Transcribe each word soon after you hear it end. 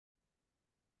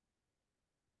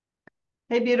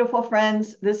Hey, beautiful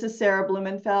friends. This is Sarah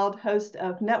Blumenfeld, host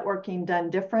of Networking Done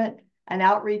Different, an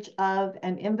outreach of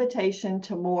an invitation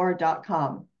to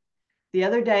more.com. The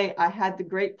other day, I had the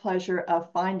great pleasure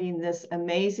of finding this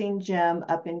amazing gym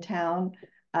up in town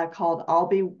called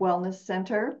Albi Wellness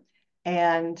Center.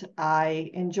 And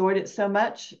I enjoyed it so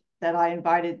much that I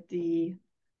invited the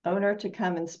owner to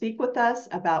come and speak with us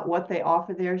about what they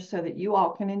offer there so that you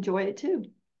all can enjoy it too.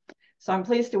 So I'm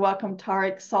pleased to welcome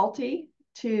Tarek Salti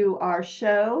to our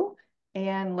show,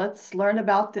 and let's learn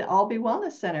about the Albi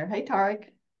Wellness Center. Hey, Tarek.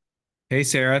 Hey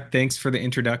Sarah, thanks for the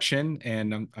introduction,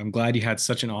 and I'm glad you had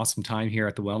such an awesome time here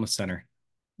at the Wellness Center.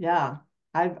 Yeah,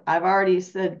 I've already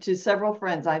said to several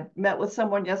friends. I met with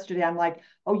someone yesterday. I'm like,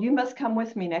 oh, you must come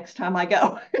with me next time I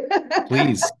go.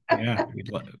 Please, yeah,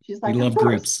 She's we like, of love course.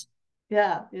 groups.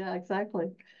 Yeah, yeah,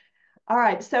 exactly. All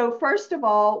right. So first of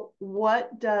all,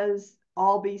 what does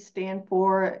Albi stand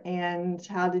for, and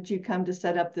how did you come to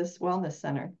set up this wellness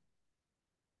center?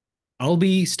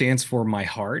 Albi stands for my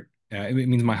heart. It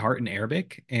means my heart in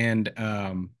Arabic, and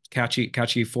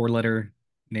catchy four-letter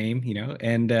name,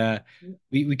 And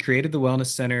we created the Wellness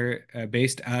Center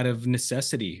based out of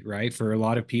necessity, right? For a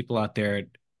lot of people out there,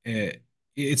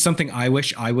 it's something I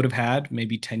wish I would have had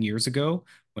maybe 10 years ago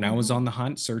when I was Mm-hmm. on the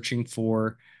hunt searching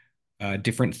for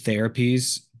different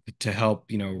therapies to help,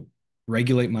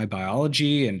 regulate my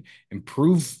biology and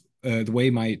improve the way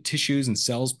my tissues and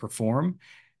cells perform.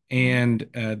 And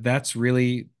that's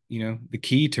really, the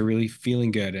key to really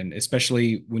feeling good. And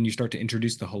especially when you start to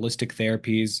introduce the holistic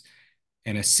therapies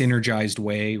in a synergized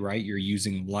way, right? You're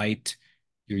using light,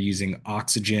 you're using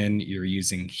oxygen, you're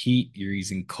using heat, you're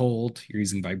using cold, you're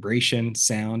using vibration,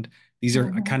 sound. These are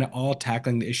Mm-hmm. kind of all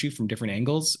tackling the issue from different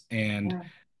angles. And Yeah.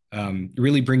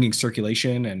 really bringing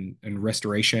circulation and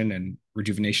restoration and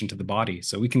rejuvenation to the body.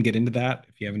 So we can get into that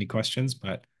if you have any questions,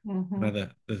 but kind Mm-hmm. of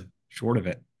the short of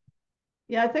it.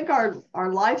 Yeah, I think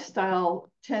our lifestyle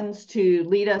tends to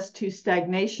lead us to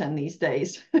stagnation these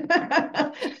days. We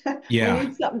Yeah,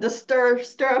 need something to stir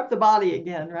up the body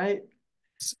again, right?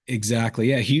 exactly.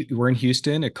 Yeah, we're in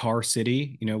Houston, a car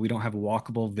city. We don't have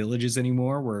walkable villages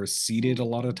anymore. We're seated a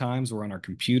lot of Mhm. times. We're on our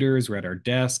computers. We're at our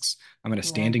desks. I'm at a Right.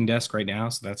 standing desk right now,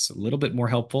 so that's a little bit more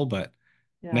helpful. But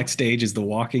Yeah. next stage is the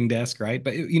walking desk, right?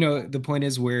 But the point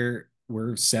is we're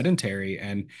sedentary,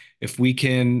 and if we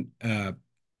can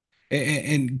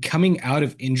and coming out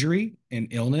of injury and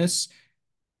illness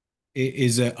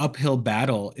is an uphill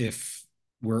battle if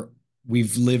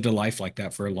we've lived a life like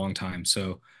that for a long time.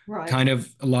 So Right. kind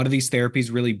of a lot of these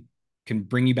therapies really can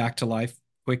bring you back to life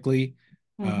quickly,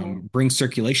 Mm-hmm. bring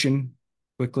circulation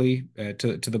quickly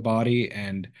to the body,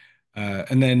 and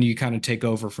then you kind of take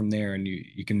over from there, and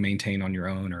you can maintain on your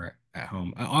own or at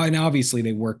home. And obviously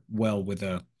they work well with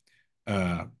uh,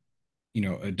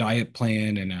 a diet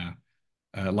plan and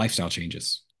lifestyle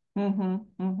changes. Mm-hmm.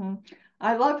 Mm-hmm.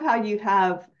 I love how you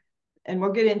have, and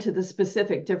we'll get into the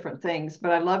specific different things,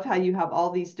 but I love how you have all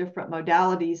these different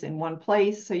modalities in one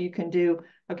place. So you can do,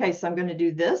 okay, so I'm going to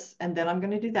do this, and then I'm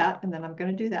going to do that, and then I'm going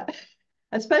to do that.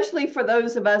 Especially for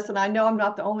those of us, and I know I'm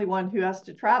not the only one who has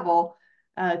to travel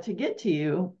to get to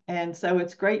you. And so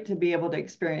it's great to be able to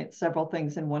experience several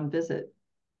things in one visit.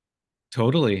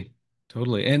 Totally.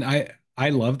 Totally. And I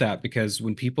love that because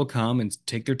when people come and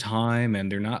take their time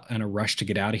and they're not in a rush to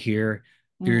get out of here,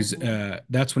 there's Mm-hmm.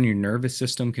 that's when your nervous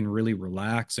system can really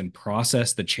relax and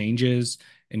process the changes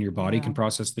and your body Yeah. can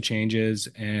process the changes.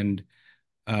 And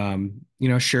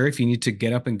sure, if you need to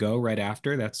get up and go right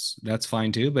after, that's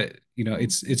fine too. But Mm-hmm.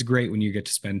 it's great when you get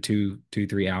to spend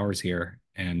 3 hours here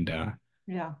and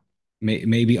Yeah.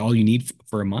 maybe all you need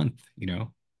for a month.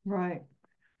 Right.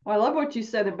 Well, I love what you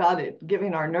said about it,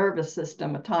 giving our nervous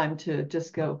system a time to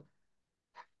just go.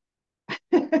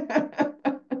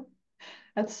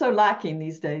 That's so lacking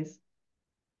these days.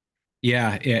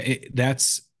 Yeah, yeah,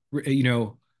 that's you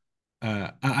know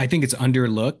I think it's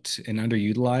underlooked and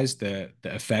underutilized the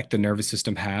effect the nervous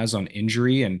system has on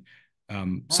injury, and Oh,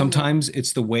 yeah. sometimes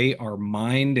it's the way our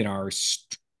mind and our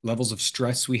levels of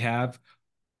stress we have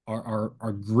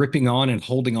are gripping on and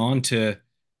holding on to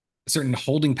a certain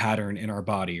holding pattern in our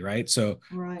body, right? So,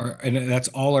 Right. and that's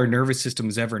all our nervous system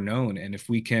has ever known, and if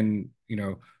we can,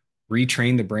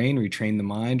 retrain the brain, retrain the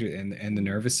mind, and the Mhm.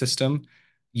 nervous system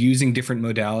using different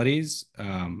modalities,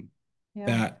 Yeah.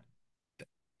 that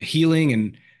healing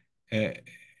and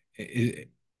it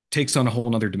takes on a whole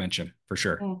nother dimension for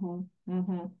sure. Hmm.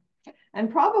 Hmm. And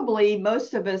probably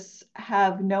most of us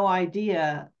have no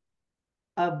idea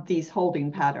of these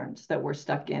holding patterns that we're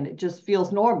stuck in. It just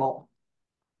feels normal,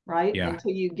 right? Yeah.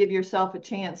 Until you give yourself a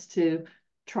chance to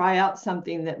try out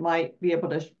something that might be able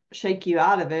to shake you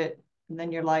out of it. And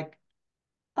then you're like,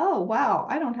 Oh, wow.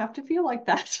 I don't have to feel like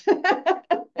that.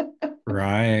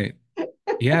 Right.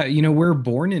 Yeah, we're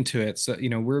born into it. So,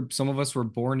 some of us were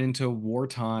born into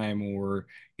wartime or,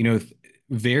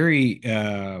 very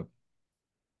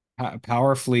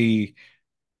powerfully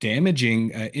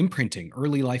damaging imprinting,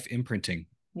 early life imprinting.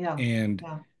 Yeah. And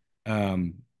Yeah.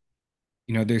 um,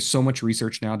 there's so much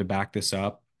research now to back this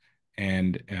up,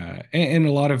 and a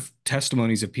lot of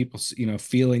testimonies of people,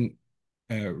 feeling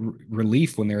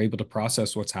relief when they're able to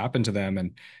process what's happened to them.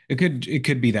 And it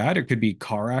could be that, it could be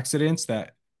car accidents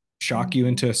that shock you Hmm.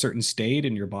 into a certain state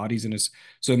and your body's in a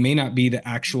so it may not be the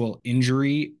actual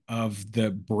injury of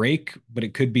the break, but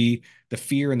it could be the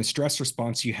fear and the stress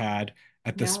response you had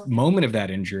at this Yeah. moment of that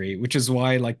injury, which is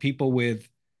why like people with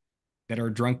that are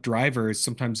drunk drivers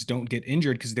sometimes don't get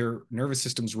injured because their nervous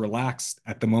system's relaxed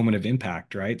at the moment of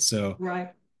impact, right? So, Right.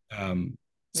 um,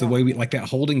 so the Yeah. way we like that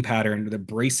holding pattern, the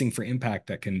bracing for impact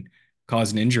that can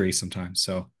cause an injury sometimes.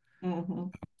 So, Hmm.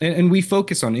 and we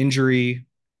focus on injury.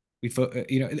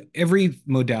 Every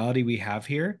modality we have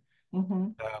here, Hmm.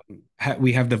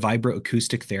 we have the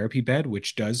vibroacoustic therapy bed,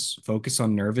 which does focus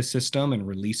on nervous system and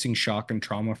releasing shock and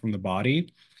trauma from the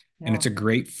body. And it's Yeah. a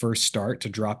great first start to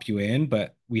drop you in.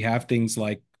 But we have things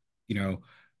like, you know,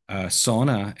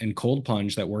 sauna and cold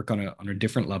plunge that work on a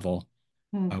different level,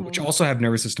 which Hmm. also have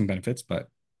nervous system benefits. But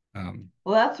um,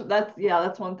 Well,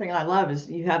 that's one thing I love is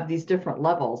you have these different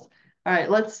levels. All right,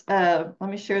 let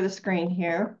me share the screen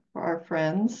here for our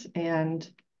friends, and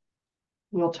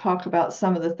we'll talk about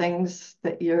some of the things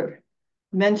that you're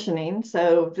mentioning.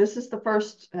 So this is the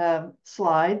first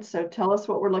slide. So tell us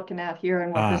what we're looking at here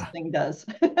and what this ah, thing does.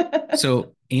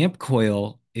 So AMP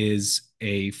coil is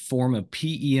a form of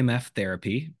PEMF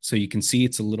therapy. So you can see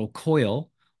it's a little coil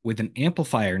with an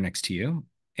amplifier next to you.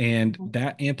 And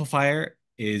that amplifier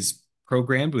is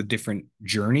programmed with different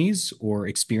journeys or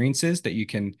experiences that you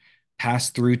can pass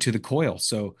through to the coil.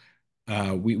 So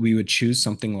we would choose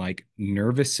something like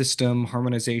nervous system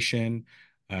harmonization,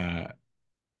 uh,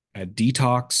 a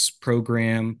detox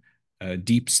program, a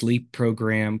deep sleep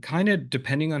program, kind of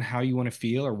depending on how you want to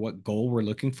feel or what goal we're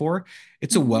looking for.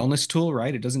 It's a Mhm. wellness tool,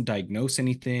 right? It doesn't diagnose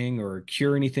anything or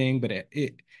cure anything, but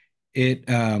it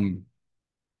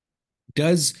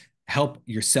does help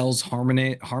your cells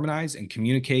harmonize and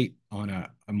communicate on a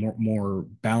more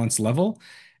balanced level.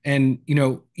 And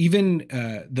even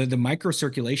the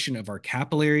microcirculation of our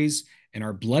capillaries and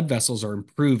our blood vessels are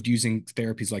improved using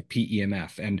therapies like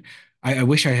PEMF. And I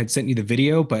wish I had sent you the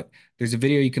video, but there's a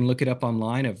video you can look it up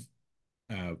online of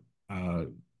uh, uh,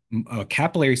 a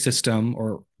capillary system,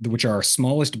 or which are our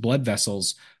smallest blood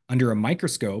vessels under a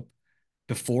microscope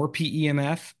before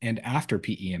PEMF and after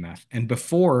PEMF. And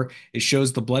before, it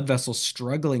shows the blood vessels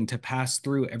struggling to pass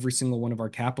through every single one of our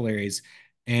capillaries.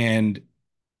 And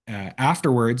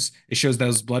afterwards, it shows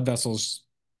those blood vessels,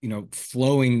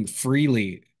 flowing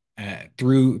freely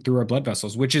through our blood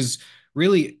vessels, which is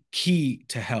really key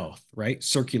to health, right?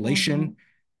 Circulation Mhm.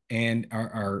 and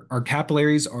our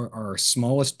capillaries are our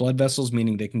smallest blood vessels,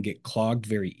 meaning they can get clogged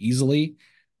very easily,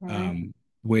 Right. um,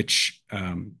 which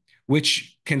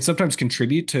which can sometimes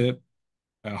contribute to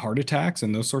heart attacks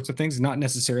and those sorts of things. Not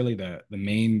necessarily the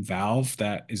main valve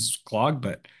that is clogged,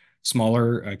 but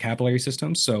smaller capillary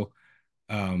systems. So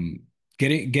um,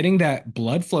 getting that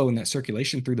blood flow and that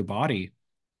circulation through the body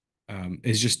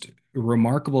is just a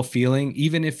remarkable feeling.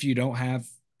 Even if you don't have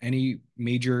any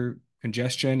major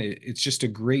congestion, it's just a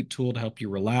great tool to help you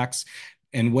relax.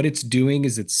 And what it's doing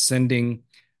is it's sending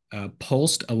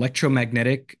pulsed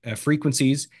electromagnetic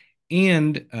frequencies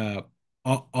and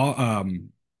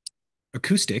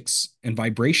acoustics and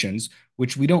vibrations,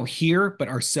 which we don't hear, but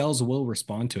our cells will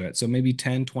respond to it. So maybe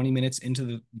 10, 20 minutes into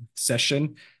the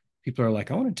session, people are like,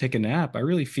 I want to take a nap. I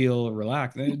really feel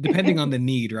relaxed. Depending on the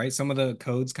need, right? Some of the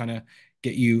codes kind of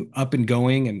get you up and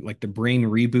going, and like the brain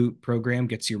reboot program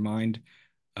gets your mind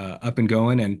up and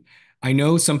going. And I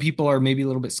know some people are maybe a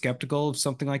little bit skeptical of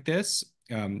something like this.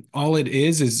 All it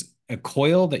is a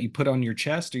coil that you put on your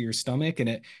chest or your stomach, and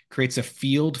it creates a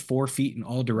field 4 feet in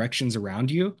all directions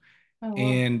around you. Oh, well.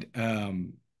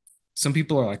 And some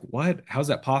people are like, "What? How's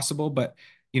that possible?" But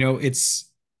it's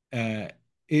uh,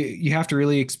 you have to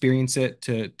really experience it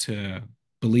to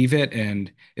believe it.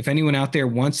 And if anyone out there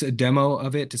wants a demo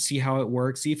of it to see how it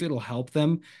works, see if it'll help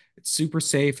them, it's super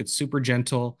safe, it's super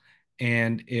gentle,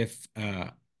 and if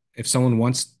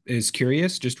someone is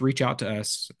curious, just reach out to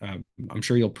us. I'm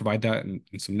sure you'll provide that in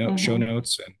some show Hmm.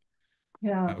 notes, and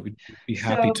Yeah. we'd be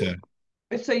happy So,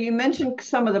 to. so you mentioned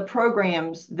some of the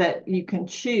programs that you can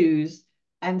choose,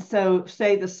 and so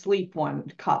say the sleep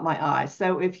one caught my eye.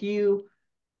 So if you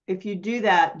do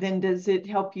that, then does it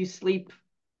help you sleep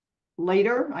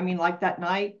later? I mean, like that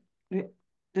night?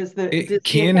 It the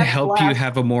can effects help you last?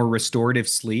 have a more restorative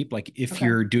sleep, like if Okay.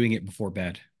 you're doing it before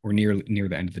bed or near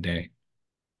the end of the day.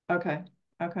 Okay.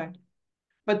 Okay.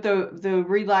 But the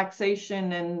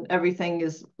relaxation and everything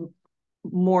is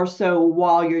more so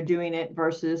while you're doing it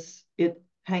versus it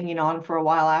hanging on for a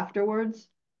while afterwards.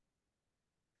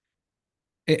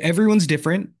 Everyone's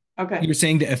different. Okay. You're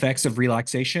saying the effects of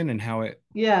relaxation and how it,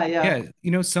 Yeah, yeah.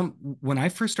 yeah, some when I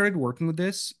first started working with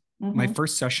this, my Mm-hmm.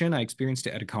 first session, I experienced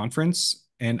it at a conference,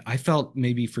 and I felt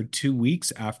maybe for 2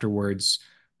 weeks afterwards,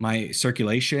 my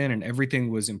circulation and everything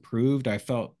was improved. I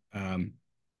felt,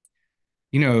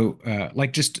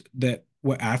 like just that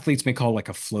what athletes may call like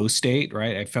a flow state,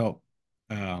 right? I felt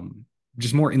um,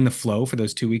 just more in the flow for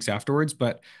those 2 weeks afterwards.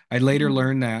 But I later Mm-hmm.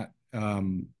 learned that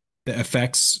the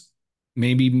effects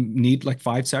maybe need like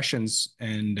 5 sessions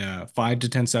and 5 to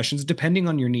 10 sessions, depending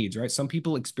on your needs, right? Some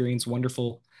people experience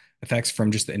wonderful effects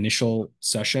from just the initial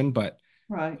session, but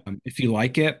Right. if you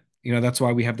like it, that's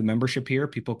why we have the membership here.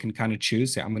 People can kind of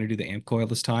choose, say, I'm going to do the amp coil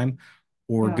this time,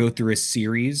 or Yeah. go through a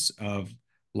series of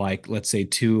like, let's say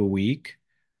 2 a week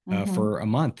Mm-hmm. for a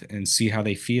month and see how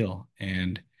they feel.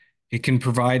 And it can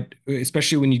provide,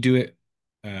 especially when you do it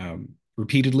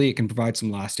repeatedly, it can provide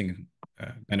some lasting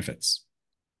benefits.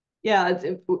 Yeah,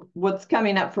 what's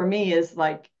coming up for me is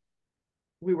like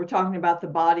we were talking about the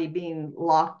body being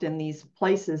locked in these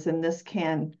places, and this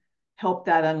can help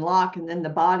that unlock. And then the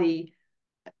body,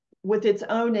 with its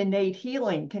own innate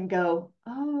healing, can go,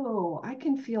 oh, I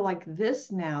can feel like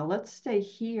this now. Let's stay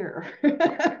here.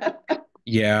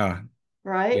 Yeah.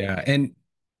 Right? Yeah. And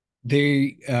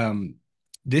they,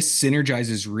 this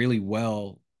synergizes really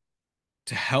well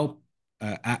to help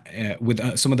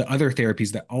with some of the other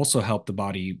therapies that also help the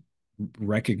body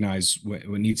recognize what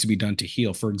needs to be done to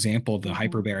heal. For example, the Mm-hmm.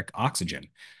 hyperbaric oxygen.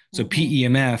 So Mm-hmm.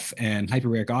 PEMF and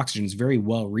hyperbaric oxygen is very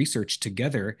well researched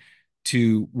together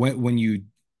to when you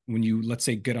let's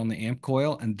say get on the amp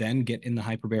coil and then get in the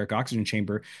hyperbaric oxygen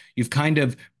chamber, you've kind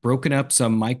of broken up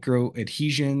some micro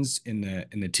adhesions in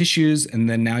the tissues, and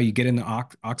then now you get in the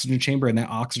oxygen chamber, and that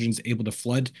oxygen is able to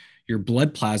flood your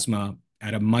blood plasma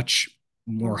at a much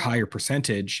more Oh, higher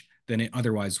percentage than it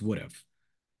otherwise would have.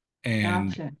 And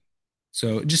gotcha.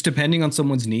 so just depending on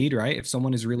someone's need, right? If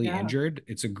someone is really Yeah. injured,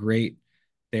 it's a great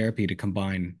therapy to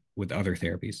combine with other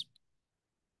therapies.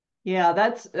 Yeah,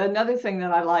 that's another thing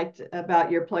that I liked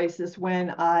about your place is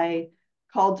when I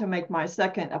called to make my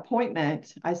second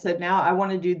appointment, I said, now I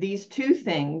want to do these two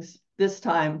things this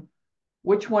time.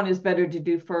 Which one is better to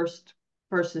do first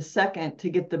versus second to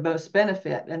get the most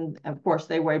benefit? And of course,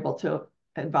 they were able to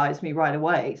advise me right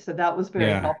away. So that was very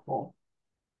Yeah. helpful.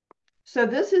 So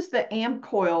this is the AMP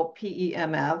coil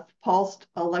PEMF,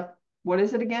 what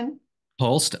is it again?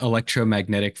 Pulsed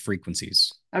electromagnetic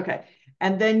frequencies. Okay.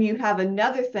 And then you have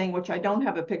another thing, which I don't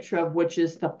have a picture of, which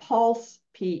is the pulse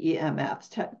PEMFs.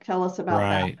 Tell us about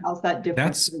that. Right. How's that different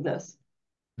That's from this?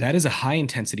 that is a high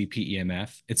intensity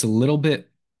PEMF. It's a little bit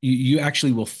you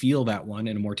actually will feel that one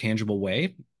in a more tangible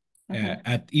way. Okay.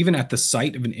 At even at the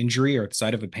site of an injury or at the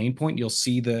site of a pain point, you'll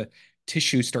see the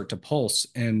tissue start to pulse.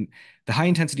 And the high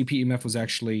intensity PEMF was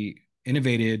actually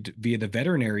innovated via the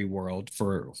veterinary world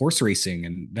for horse racing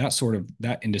and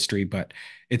that industry, but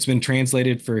it's been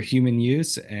translated for human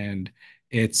use, and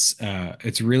it's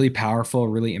really powerful,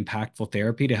 really impactful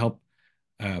therapy to help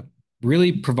uh,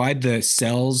 really provide the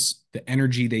cells the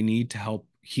energy they need to help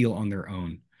heal on their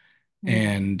own. Hmm.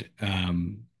 And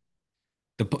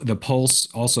the pulse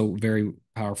also very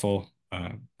powerful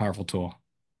tool.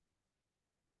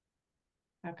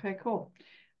 Okay, cool.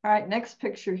 All right, next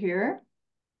picture here.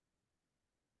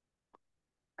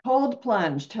 Cold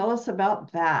plunge. Tell us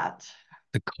about that.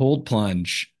 The cold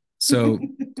plunge. So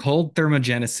cold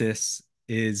thermogenesis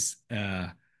is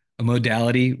a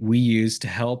modality we use to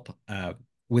help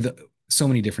with so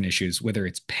many different issues, whether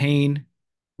it's pain,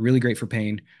 really great for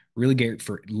pain, really great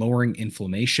for lowering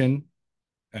inflammation.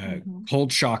 Mhm.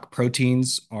 Cold shock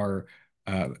proteins are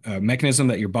a mechanism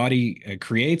that your body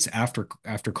creates after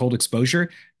cold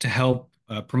exposure to help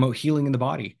promote healing in the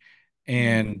body. Mhm.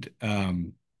 And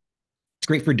it's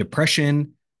great for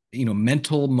depression,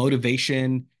 mental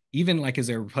motivation, even like as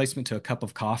a replacement to a cup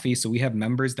of coffee. So we have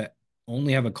members that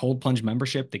only have a cold plunge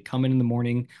membership. They come in the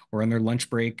morning or on their lunch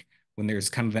break when there's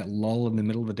kind of that lull in the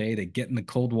middle of the day. They get in the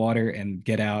cold water and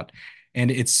get out,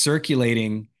 and it's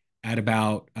circulating at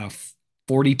about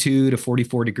 42 to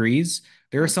 44 degrees.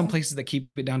 There are some Okay. places that keep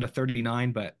it down to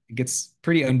 39, but it gets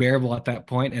pretty unbearable at that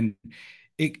point, and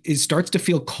it starts to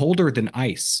feel colder than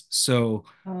ice. So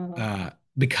Uh,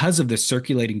 because of the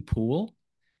circulating pool,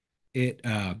 it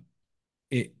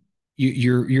it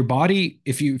your body,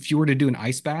 if you were to do an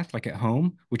ice bath like at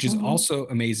home, which is mhm. also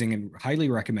amazing and highly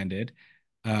recommended,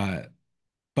 Uh,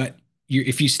 but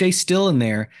if you stay still in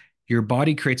there, your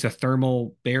body creates a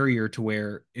thermal barrier to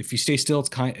where if you stay still,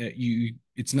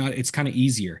 it's not it's kind of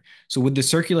easier. So with the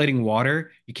circulating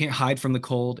water, you can't hide from the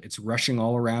cold. It's rushing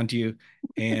all around you,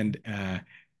 and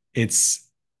it's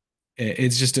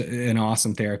it's just an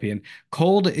awesome therapy. And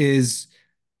cold is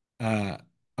uh,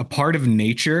 a part of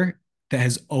nature that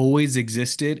has always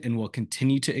existed and will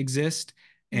continue to exist.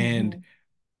 And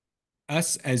Mm-hmm.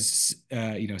 us as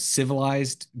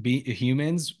civilized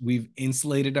humans, we've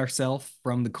insulated ourselves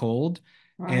from the cold,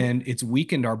 Right. and it's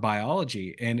weakened our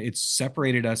biology and it's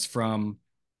separated us from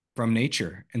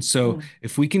nature. And so Mm.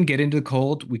 if we can get into the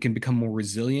cold, we can become more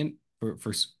resilient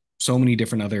for so many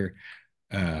different other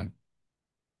uh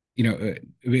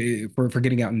for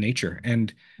getting out in nature.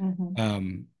 And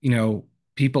Mm-hmm.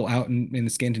 people out in the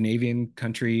Scandinavian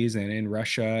countries and in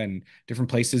Russia and different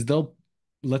places, they'll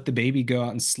let the baby go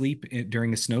out and sleep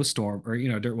during a snowstorm, or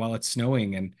while it's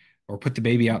snowing, and or put the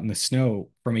baby out in the snow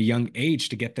from a young age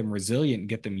to get them resilient and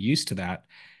get them used to that.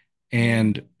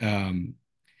 Mm. And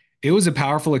it was a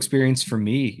powerful experience for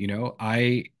me.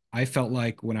 I felt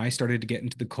like when I started to get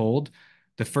into the cold,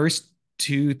 the first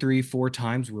two, three, four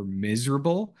times were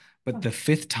miserable, but the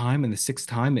fifth time and the sixth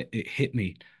time, it hit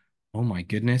me. Oh my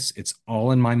goodness, it's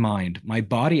all in my mind. My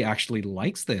body actually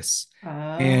likes this.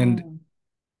 And Oh.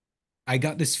 I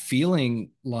got this feeling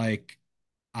like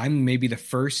I'm maybe the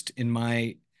first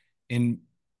in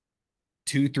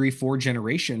two, three, four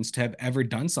generations to have ever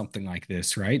done something like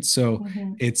this, right? So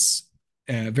Mm-hmm. it's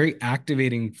very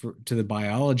activating to the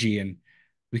biology, and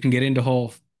we can get into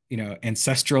whole,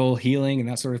 ancestral healing and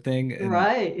that sort of thing. And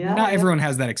Right. Yeah. not Yeah. everyone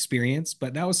has that experience,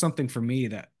 but that was something for me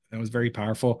that was very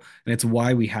powerful, and it's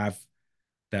why we have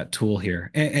that tool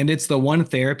here. And it's the one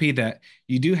therapy that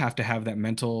you do have to have that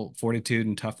mental fortitude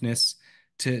and toughness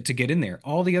to get in there.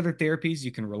 All the other therapies,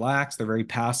 you can relax, they're very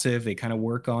passive, they kind of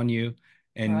work on you,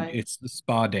 and Right. it's the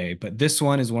spa day. But this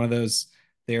one is one of those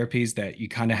therapies that you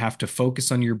kind of have to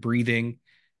focus on your breathing.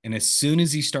 And as soon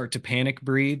as you start to panic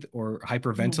breathe or Mm-hmm.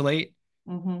 hyperventilate,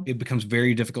 Mm-hmm. it becomes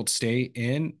very difficult to stay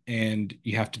in and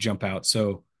you have to jump out.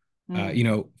 So,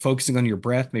 Mm. focusing on your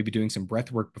breath, maybe doing some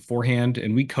breath work beforehand.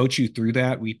 And we coach you through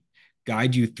that. We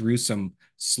guide you through some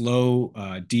slow,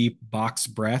 deep box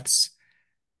breaths.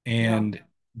 Yeah. And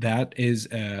that is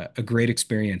a great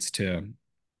experience to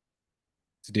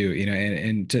do,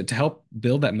 and to help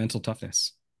build that mental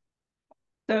toughness.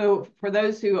 So, for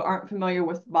those who aren't familiar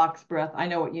with box breath, I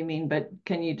know what you mean, but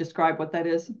can you describe what that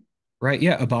is? Right.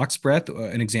 Yeah. A box breath,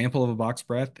 an example of a box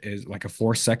breath is like a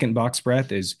 4 second box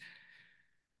breath is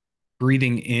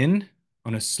breathing in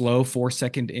on a slow 4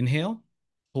 second inhale,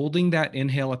 holding that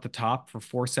inhale at the top for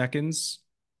 4 seconds,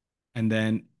 and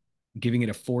then giving it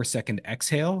a 4 second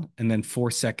exhale, and then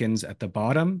 4 seconds at the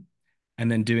bottom,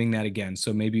 and then doing that again.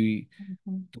 So maybe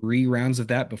Mhm. 3 rounds of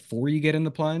that before you get in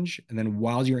the plunge. And then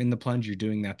while you're in the plunge, you're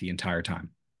doing that the entire time.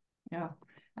 Yeah.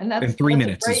 And And that's three that's a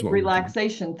minutes is great what we recommend.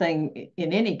 relaxation thing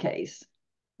in any case,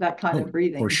 that kind Oh, of for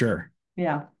breathing. sure.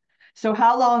 Yeah. So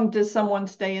how long does someone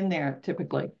stay in there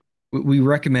typically? We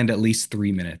recommend at least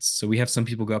 3 minutes. So we have some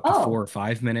people go up to Oh, 4 or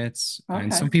 5 minutes, and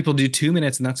okay. some people do 2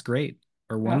 minutes, and that's great,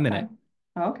 or one Okay. minute.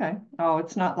 Okay. Oh,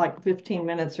 it's not like 15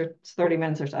 minutes or it's 30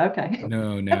 minutes or so. Okay.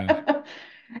 No, no. And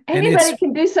Anybody it's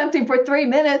can do something for 3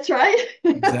 minutes, right?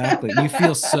 exactly, you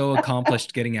feel so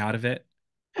accomplished getting out of it.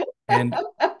 And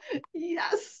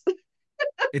Yes.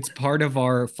 it's part of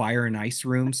our fire and ice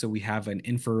room. So we have an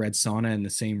infrared sauna in the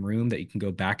same room that you can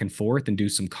go back and forth and do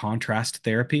some contrast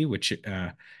therapy, which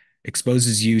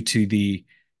exposes you to the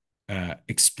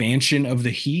expansion of the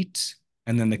heat,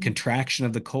 and then the contraction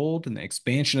of the cold, and the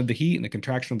expansion of the heat and the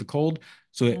contraction of the cold.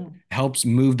 So it Mm. helps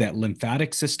move that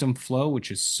lymphatic system flow,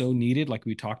 which is so needed, like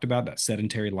we talked about, that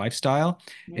sedentary lifestyle.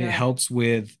 It Yeah. helps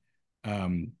with,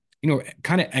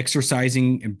 kind of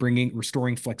exercising and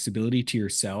restoring flexibility to your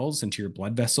cells and to your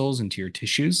blood vessels and to your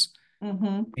tissues. Mm-hmm.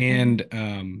 Mm-hmm.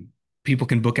 And people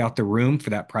can book out the room for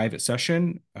that private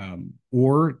session,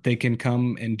 or they can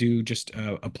come and do just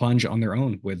a plunge on their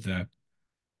own with,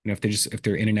 if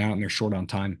they're in and out and they're short on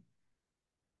time.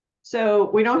 So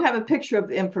we don't have a picture of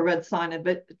the infrared sauna,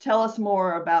 but tell us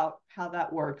more about how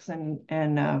that works. And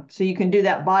so you can do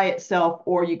that by itself,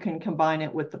 or you can combine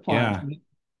it with the plunge. Yeah.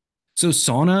 So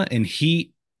sauna and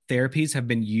heat therapies have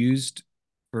been used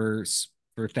for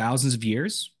for thousands of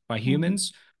years by Mm-hmm.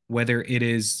 humans. Whether it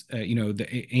is,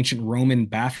 the ancient Roman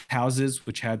bathhouses,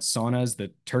 which had saunas,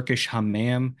 the Turkish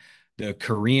hammam, the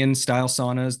Korean style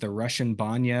saunas, the Russian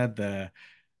banya, the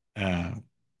uh,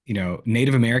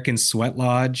 Native American sweat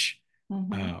lodge.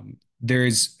 Mm-hmm.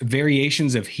 There's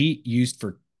variations of heat used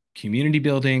for community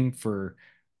building, for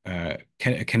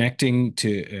connecting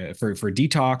to for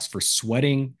detox, for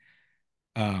sweating.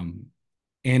 Um,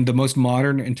 and the most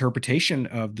modern interpretation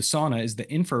of the sauna is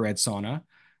the infrared sauna,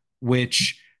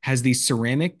 which has these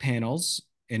ceramic panels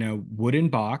in a wooden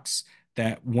box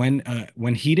that when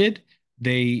heated,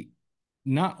 they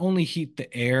not only heat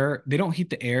the air, they don't heat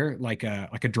the air like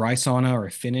a dry sauna or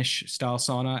a Finnish style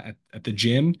sauna at the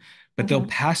gym, but they'll Mm-hmm.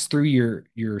 pass through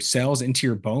your cells into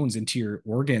your bones, into your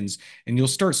organs, and you'll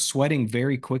start sweating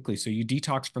very quickly. So you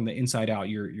detox from the inside out.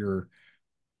 Your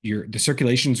the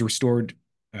circulation is restored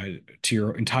to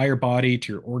your entire body,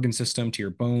 to your organ system, to your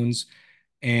bones,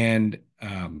 and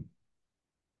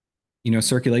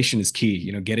circulation is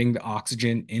key. Getting the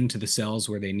oxygen into the cells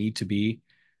where they need to be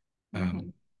Mm-hmm.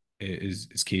 um,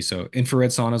 is key. So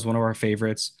infrared sauna is one of our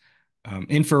favorites.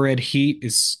 Infrared heat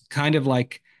is kind of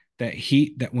like that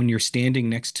heat that when you're standing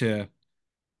next to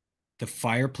the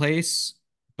fireplace,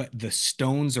 but the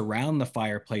stones around the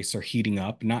fireplace are heating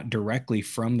up, not directly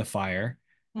from the fire.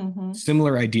 Mm-hmm.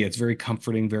 Similar idea. It's very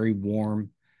comforting, very warm,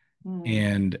 Mm.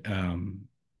 and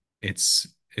it's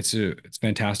it's a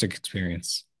fantastic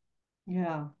experience.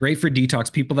 Yeah. Great for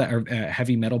detox. People that are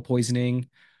heavy metal poisoning,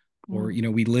 or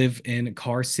Mm. we live in a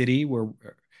car city where,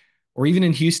 or even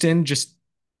in Houston, just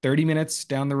 30 minutes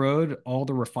down the road, all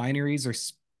the refineries are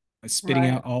spitting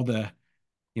Right. out all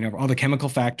the chemical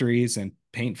factories and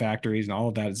paint factories and all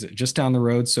of that is just down the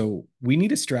road. So we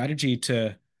need a strategy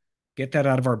to get that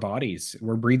out of our bodies.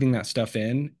 We're breathing that stuff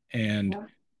in, and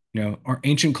Yep. our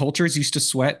ancient cultures used to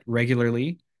sweat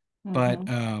regularly, but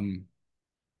Mm-hmm.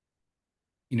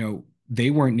 they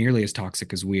weren't nearly as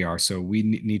toxic as we are. So we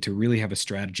need to really have a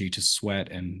strategy to sweat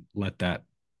and let that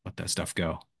stuff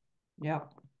go.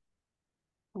 Yep.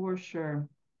 For sure.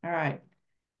 All right.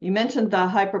 You mentioned the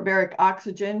hyperbaric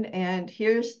oxygen, and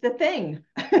here's the thing.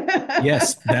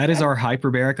 Yes, that is our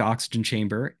hyperbaric oxygen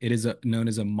chamber. It is known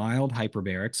as a mild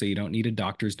hyperbaric, so you don't need a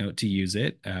doctor's note to use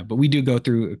it. But we do go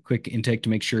through a quick intake to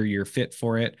make sure you're fit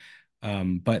for it.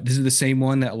 But this is the same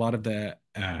one that a lot of the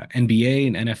NBA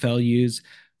and NFL use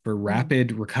for Mm,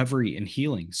 rapid recovery and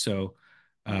healing. So,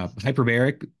 yes.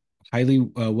 hyperbaric, highly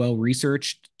well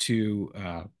researched to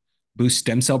boost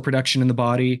stem cell production in the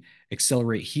body,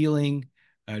 accelerate healing,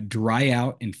 dry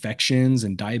out infections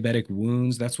and diabetic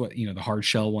wounds. That's what the hard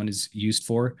shell one is used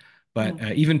for. But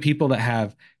Mm, even people that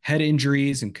have head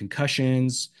injuries and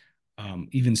concussions,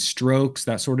 even strokes,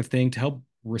 that sort of thing, to help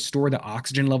restore the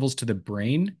oxygen levels to the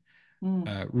brain,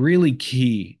 mm, really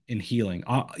key in healing.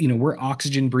 We're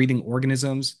oxygen breathing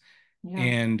organisms, yeah.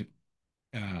 and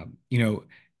uh, you know,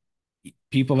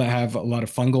 people that have a lot of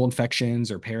fungal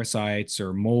infections or parasites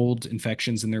or mold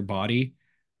infections in their body,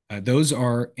 those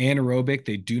are anaerobic.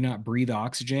 They do not breathe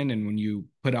oxygen. And when you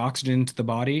put oxygen into the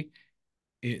body,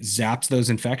 it zaps those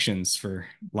infections, for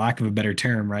lack of a better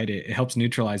term, right? It helps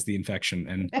neutralize the infection.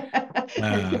 And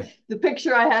The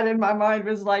picture I had in my mind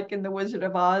was like in The Wizard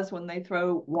of Oz when they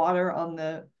throw water on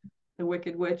the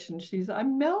Wicked Witch and she's,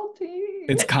 I'm melting.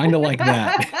 it's kind of like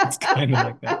that. It's kind of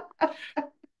like that.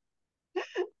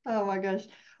 Oh my gosh.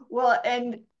 Well,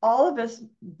 and all of us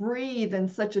breathe in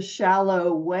such a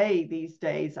shallow way these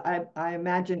days. I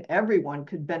imagine everyone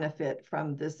could benefit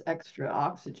from this extra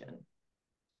oxygen.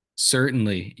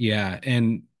 Certainly, yeah.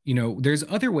 And there's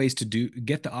other ways to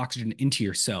get the oxygen into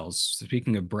your cells.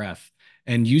 Speaking of breath,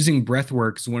 and using breath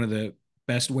work is one of the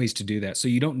best ways to do that. So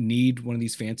you don't need one of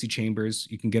these fancy chambers.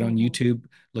 You can get on Mm-hmm. YouTube,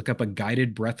 look up a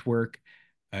guided breath work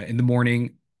in the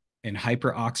morning, and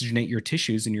hyper oxygenate your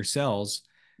tissues and your cells.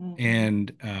 Mm-hmm.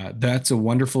 And that's a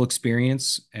wonderful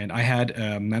experience. And I had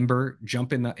a member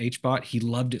jump in the HBot. He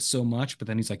loved it so much, but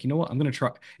then he's like, you know what? I'm going to try.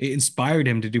 It inspired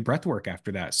him to do breath work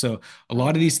after that. So a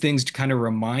lot of these Oh, things kind of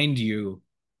remind you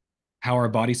how our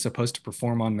body's supposed to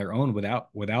perform on their own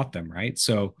without them, right?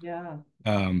 So, yeah.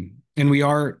 and we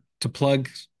are to plug.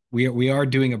 We are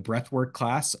doing a breathwork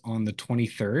class on the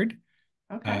 23rd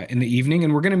Okay. in the evening,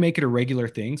 and we're going to make it a regular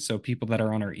thing. So people that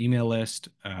are on our email list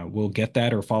will get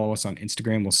that, or follow us on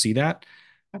Instagram will see that.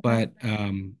 Okay. But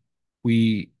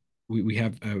we we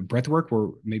have a breath work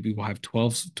where maybe we'll have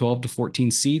 12 to 14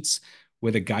 seats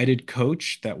with a guided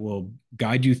coach that will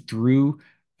guide you through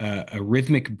a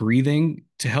rhythmic breathing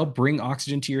to help bring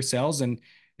oxygen to your cells. And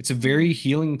it's a very Mm.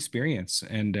 healing experience.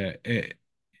 And it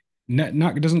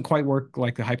doesn't quite work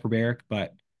like the hyperbaric,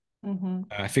 but Mm-hmm.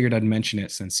 I figured I'd mention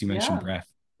it since you mentioned Yeah. breath.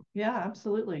 Yeah,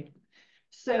 absolutely.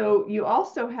 So you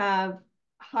also have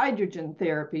hydrogen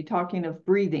therapy, talking of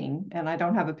breathing, and I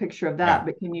don't have a picture of Yeah. that,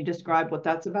 but can you describe what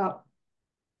that's about?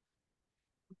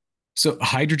 So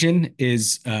hydrogen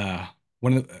is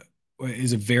one of the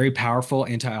is a very powerful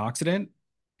antioxidant,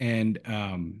 and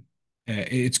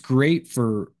it's great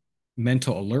for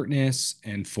mental alertness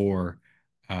and for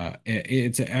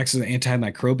it acts as an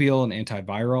antimicrobial and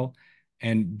antiviral.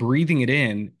 And breathing it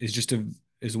in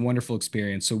is a wonderful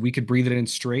experience. So we could breathe it in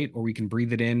straight, or we can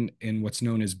breathe it in what's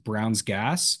known as Brown's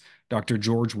gas. Dr.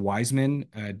 George Wiseman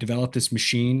developed this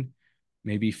machine,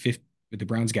 maybe 50, the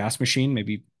Brown's gas machine,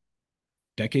 maybe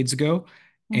decades ago,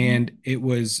 Mm-hmm. and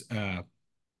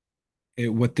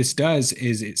what this does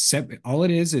is all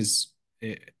it is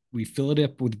we fill it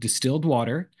up with distilled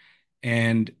water,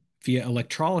 and via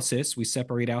electrolysis we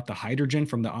separate out the hydrogen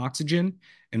from the oxygen,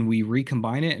 and we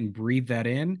recombine it and breathe that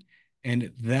in,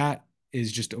 and that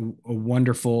is just a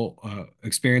wonderful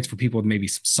experience for people with maybe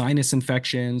some sinus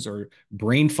infections or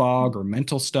brain fog or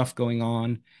mental stuff going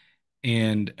on.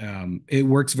 And it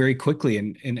works very quickly,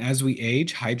 and as we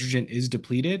age, hydrogen is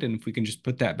depleted, and if we can just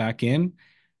put that back in,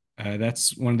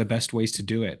 that's one of the best ways to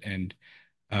do it. And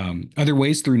other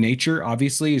ways through nature,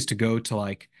 obviously, is to go to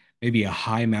like maybe a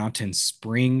high mountain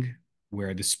spring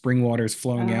where the spring water is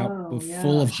flowing out Oh,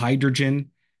 full of yeah.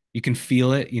 hydrogen. You can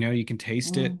feel it, you can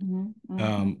taste it. Mm-hmm.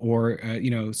 Mm-hmm.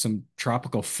 Or some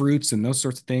tropical fruits and those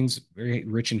sorts of things, very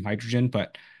rich in hydrogen.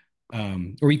 But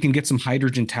or you can get some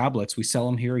hydrogen tablets. We sell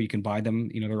them here. You can buy them.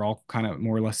 They're all kind of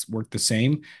more or less work the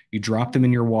same. You drop them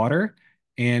in your water,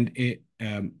 and it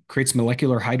creates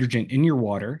molecular hydrogen in your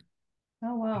water,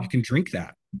 Oh, and you wow. can drink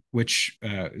that, which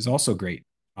is also a great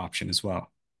option as well.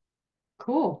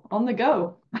 Cool. On the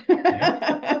go.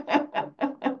 Yeah.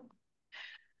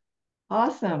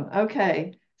 Awesome.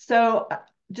 Okay. So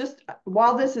just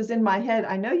while this is in my head,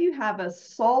 I know you have a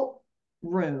salt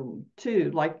room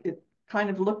too. Like it kind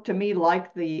of looked to me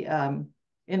like the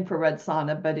infrared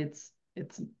sauna, but it's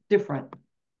different.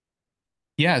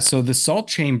 Yeah. So the salt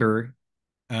chamber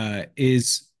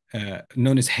is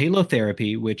known as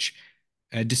halotherapy, which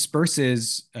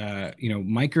disperses,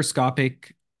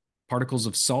 microscopic particles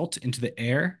of salt into the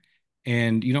air.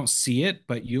 And you don't see it,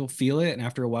 but you'll feel it. And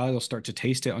after a while, you'll start to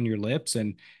taste it on your lips,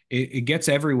 and it gets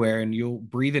everywhere. And you'll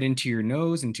breathe it into your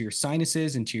nose, into your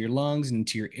sinuses, into your lungs,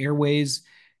 into your airways.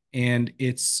 And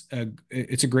it's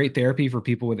a great therapy for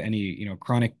people with any,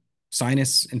 chronic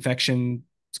sinus infection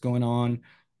that's going on,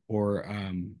 or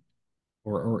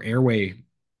or airway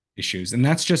issues. And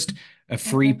that's just a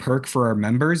free Okay. perk for our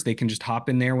members. They can just hop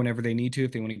in there whenever they need to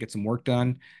if they want to get some work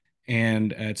done.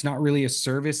 And it's not really a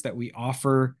service that we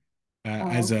offer Oh,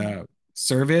 as okay. a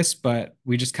service, but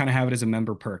we just kind of have it as a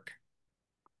member perk.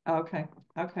 Okay.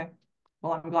 Okay.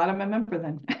 Well, I'm glad I'm a member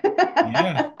then.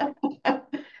 Yeah.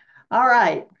 All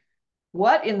right.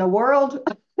 What in the world?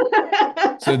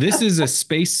 So this is a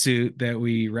spacesuit that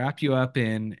we wrap you up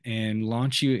in and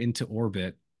launch you into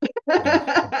orbit.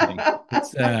 No, I'm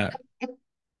kidding.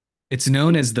 It's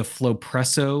known as the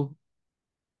Flopresso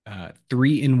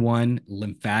 3-in-1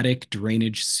 lymphatic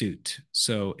drainage suit.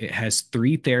 So it has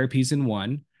three therapies in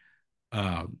one.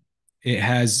 Um, it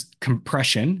has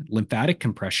compression, lymphatic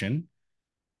compression,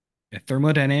 a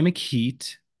thermodynamic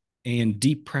heat, and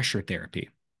deep pressure therapy.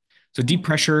 So deep Hmm.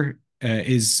 pressure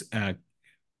is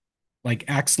like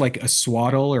acts like a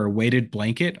swaddle or a weighted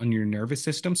blanket on your nervous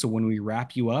system. So when we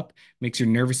wrap you up, makes your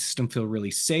nervous system feel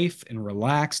really safe and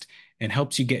relaxed, and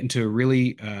helps you get into a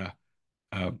really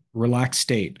relaxed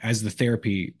state as the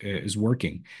therapy is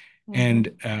working. Hmm.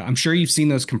 And I'm sure you've seen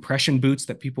those compression boots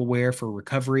that people wear for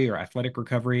recovery or athletic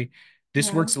recovery. This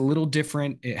Yeah. works a little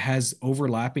different. It has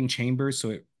overlapping chambers,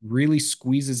 so it really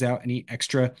squeezes out any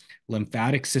extra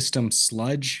lymphatic system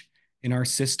sludge in our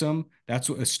system. That's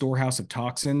what a storehouse of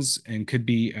toxins, and could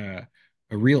be a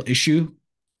real issue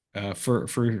for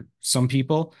some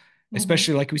people, Hmm.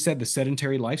 especially like we said, the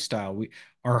sedentary lifestyle.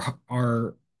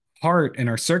 Our heart and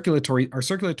our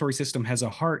circulatory system has a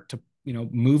heart to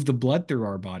move the blood through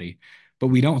our body, but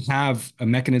we don't have a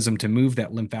mechanism to move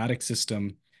that lymphatic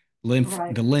system,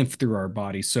 Right. the lymph through our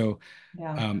body. So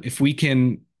Yeah. if we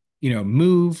can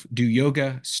move, do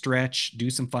yoga, stretch, do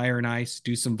some fire and ice,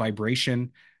 do some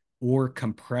vibration or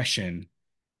compression,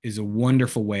 is a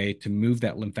wonderful way to move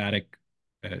that lymphatic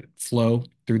flow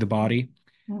through the body.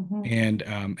 Hmm.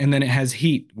 And then it has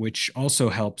heat, which also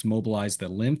helps mobilize the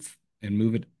lymph and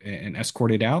move it and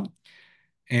escort it out.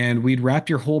 And we'd wrap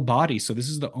your whole body. So this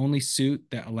is the only suit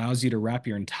that allows you to wrap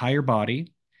your entire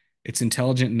body. It's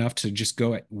intelligent enough to just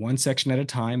go at one section at a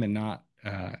time and not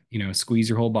squeeze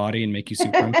your whole body and make you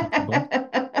super uncomfortable.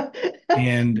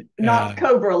 And Not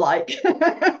Cobra like.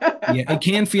 yeah, it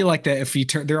can feel like that if you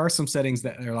turn. There are some settings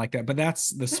that are like that, but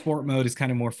that's the sport mode is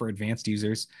kind of more for advanced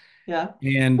users. Yeah.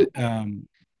 And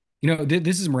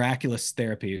this is miraculous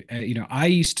therapy. I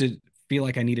used to feel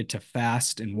like I needed to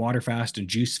fast and water fast and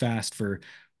juice fast for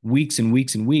weeks and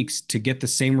weeks and weeks to get the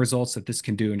same results that this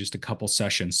can do in just a couple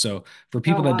sessions. So for Oh,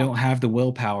 people that don't wow. have the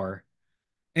willpower,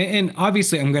 And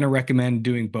obviously, I'm going to recommend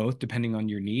doing both depending on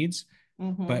your needs.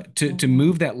 Mm-hmm. But to Mm-hmm.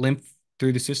 move that lymph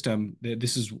through the system,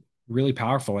 this is really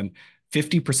powerful. And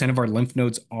 50% of our lymph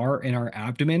nodes are in our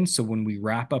abdomen. So when we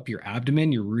wrap up your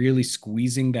abdomen, you're really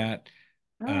squeezing that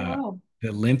Oh, uh, wow.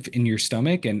 the lymph in your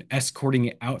stomach and escorting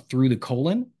it out through the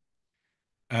colon.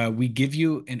 We give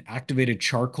you an activated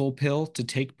charcoal pill to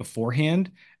take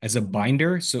beforehand as a Mm-hmm.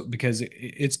 binder. So, because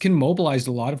it can mobilize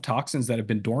a lot of toxins that have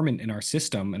been dormant in our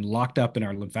system and locked up in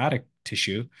our lymphatic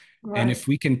tissue. And Right. if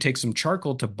we can take some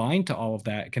charcoal to bind to all of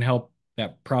that, it can help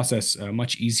that process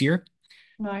much easier.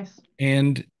 Nice.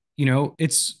 And,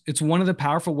 it's one of the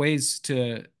powerful ways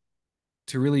to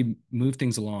really move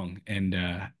things along. And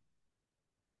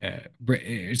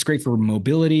it's great for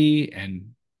mobility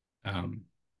and um,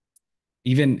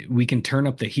 even we can turn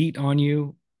up the heat on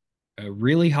you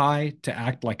really high to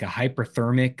act like a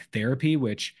hyperthermic therapy,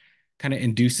 which kind of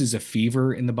induces a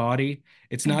fever in the body.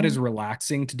 It's not Mm-hmm. as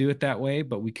relaxing to do it that way,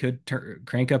 but we could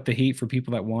crank up the heat for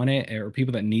people that want it or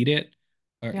people that need it,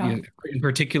 Yeah. in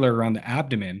particular around the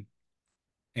abdomen.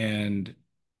 And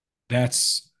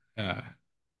that's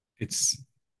it's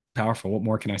powerful. What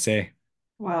more can I say?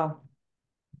 Wow.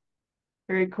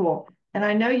 Very cool. And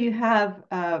I know you have,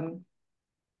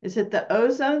 is it the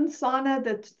ozone sauna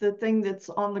that's the thing that's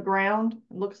on the ground?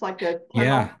 It looks like a Yeah.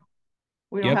 tunnel.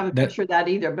 We don't have Yep. a That picture of that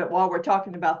either, but while we're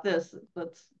talking about this,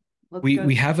 let's we go.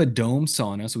 we have a dome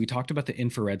sauna. So we talked about the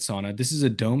infrared sauna. This is a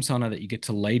dome sauna that you get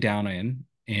to lay down in,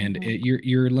 and Mm-hmm.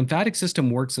 your lymphatic system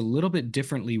works a little bit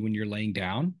differently when you're laying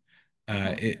down.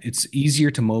 Okay. It's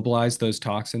easier to mobilize those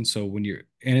toxins. So and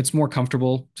it's more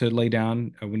comfortable to lay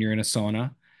down when you're in a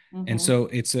sauna. And Mm-hmm. so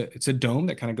it's a dome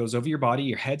that kind of goes over your body.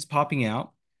 Your head's popping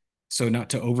out, so not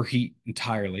to overheat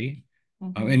entirely.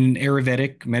 Mm-hmm. In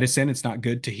Ayurvedic medicine, it's not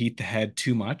good to heat the head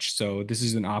too much. So this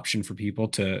is an option for people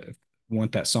to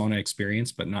want that sauna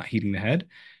experience, but not heating the head.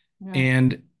 Yeah.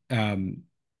 And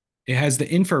it has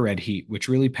the infrared heat, which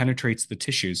really penetrates the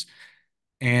tissues.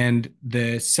 And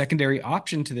the secondary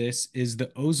option to this is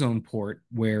the ozone port,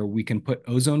 where we can put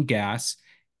ozone gas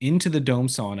into the dome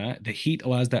sauna. The heat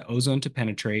allows that ozone to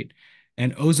penetrate.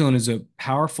 And ozone is a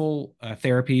powerful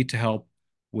therapy to help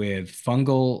with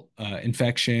fungal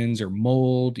infections or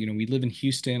mold. We live in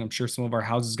Houston. I'm sure some of our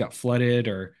houses got flooded,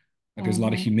 or there's a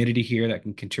lot of Mm-hmm. humidity here that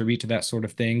can contribute to that sort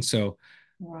of thing. So,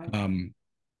 Right. um,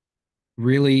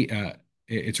 really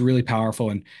it's really powerful.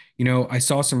 And I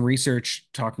saw some research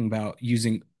talking about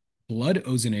using blood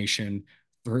ozonation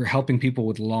for helping people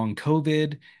with long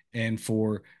COVID and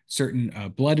for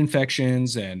certain blood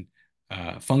infections and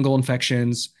fungal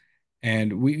infections.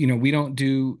 And we don't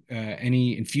do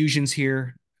any infusions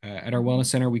here at our Mm-hmm. wellness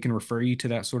center. We can refer you to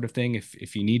that sort of thing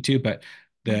if you need to, but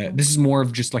Mm-hmm. this is more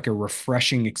of just like a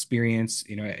refreshing experience,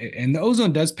 and the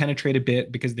ozone does penetrate a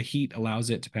bit because the heat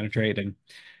allows it to penetrate.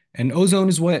 And ozone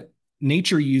is what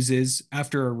nature uses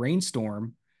after a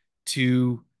rainstorm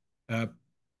to uh,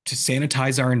 to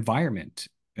sanitize our environment.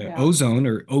 Yeah. Ozone,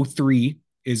 or O3,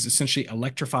 is essentially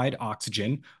electrified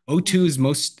oxygen. O2 Mm-hmm. is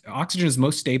most oxygen is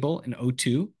most stable in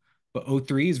O2, but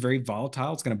O3 is very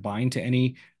volatile. It's going to bind to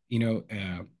any you know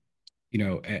uh,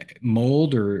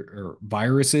 mold or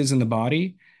viruses in the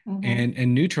body Mm-hmm.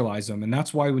 and neutralize them. And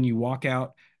that's why when you walk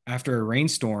out after a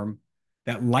rainstorm,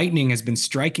 that lightning has been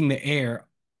striking the air,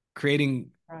 creating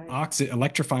Right.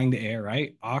 electrifying the air,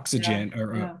 right? Yeah. Oxygen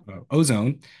or Yeah.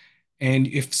 ozone, and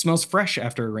it smells fresh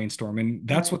after a rainstorm. And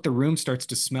that's Right. what the room starts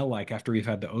to smell like after we've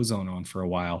had the ozone on for a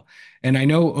while. And I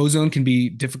know ozone can be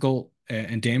difficult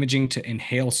and damaging to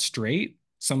inhale straight.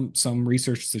 Some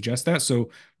research suggests that.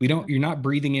 So you're not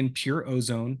breathing in pure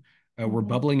ozone. We're Mm-hmm.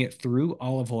 bubbling it through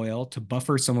olive oil to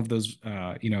buffer some of those,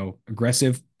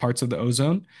 aggressive parts of the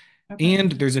ozone. Okay.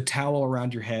 And there's a towel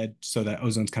around your head so that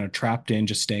ozone's kind of trapped in,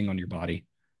 just staying on your body.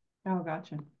 Oh,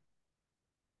 gotcha.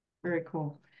 Very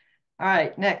cool. All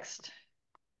right. Next.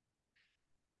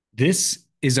 This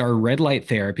is our red light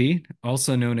therapy,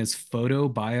 also known as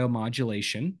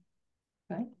photobiomodulation.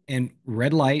 Okay. And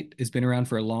red light has been around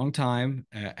for a long time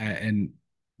and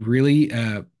really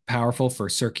powerful for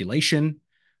circulation,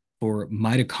 for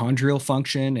mitochondrial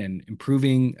function, and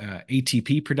improving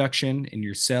ATP production in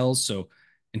your cells. So,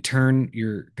 in turn,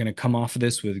 you're going to come off of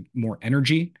this with more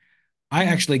energy. I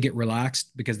Mm-hmm. actually get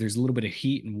relaxed because there's a little bit of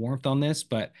heat and warmth on this,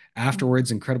 but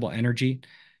afterwards, incredible energy.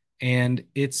 And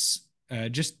it's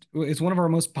one of our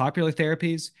most popular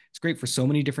therapies. It's great for so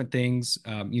many different things.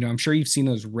 I'm sure you've seen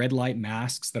those red light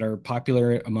masks that are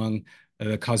popular among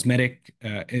the cosmetic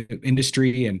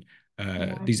industry and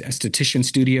Right. these esthetician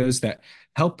studios that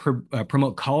help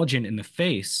promote collagen in the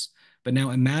face. But now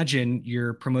imagine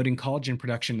you're promoting collagen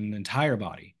production in the entire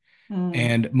body. Mm.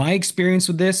 And my experience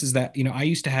with this is that, I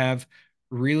used to have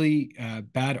really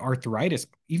bad arthritis,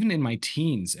 even in my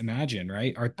teens. Imagine,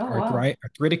 right? Oh, wow.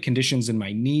 Arthritic conditions in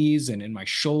my knees and in my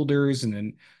shoulders and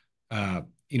in, uh,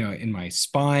 in my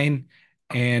spine.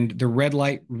 And the red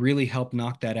light really helped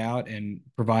knock that out and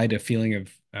provide a feeling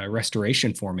of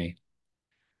restoration for me.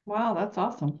 Wow, that's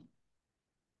awesome.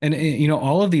 And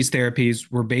all of these therapies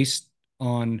were based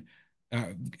on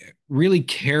uh, really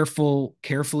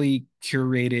carefully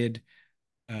curated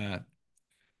uh,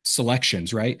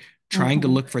 selections, right? Trying to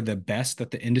Hmm. look for the best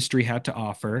that the industry had to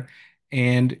offer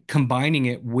and combining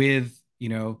it with,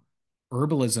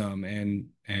 herbalism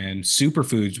and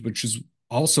superfoods, which is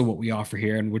also what we offer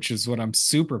here and which is what I'm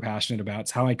super passionate about.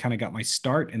 It's how I kind of got my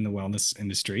start in the wellness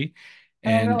industry. Oh,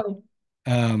 And really?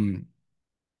 um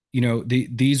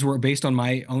these were based on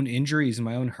my own injuries and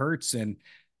my own hurts and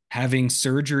having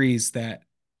surgeries that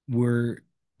were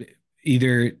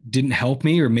either didn't help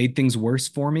me or made things worse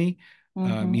for me.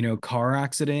 Hmm. Car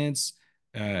accidents,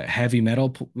 heavy metal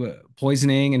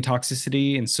poisoning and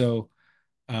toxicity. And so,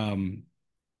 um,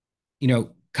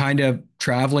 kind of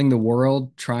traveling the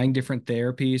world, trying different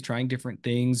therapies, trying different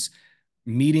things,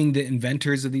 meeting the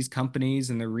inventors of these companies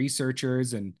and the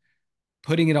researchers and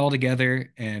putting it all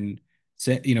together and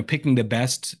picking the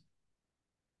best,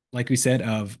 like we said,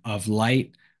 of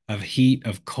light, of heat,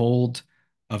 of cold,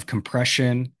 of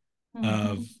compression,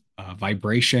 of Hmm.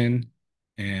 vibration,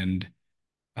 and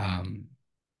um,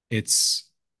 it's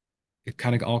it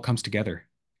kind of all comes together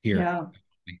here. Yeah.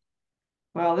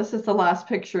 Well, this is the last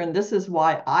picture, and this is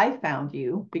why I found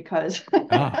you because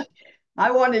Ah,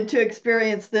 I wanted to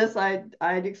experience this. I'd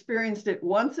experienced it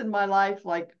once in my life,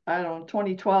 like I don't know,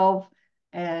 2012,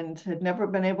 and had never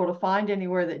been able to find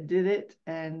anywhere that did it.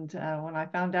 And when I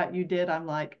found out you did, I'm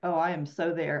like, oh, I am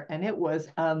so there, and it was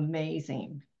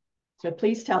amazing. So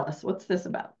please tell us, what's this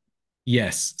about?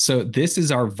 yes. So this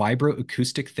is our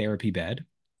vibroacoustic therapy bed.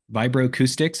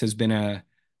 Vibroacoustics has been a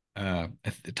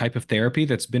type of therapy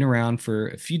that's been around for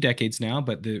a few decades now,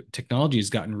 but the technology has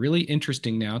gotten really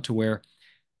interesting now to where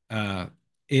uh,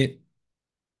 it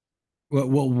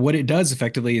what it does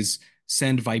effectively is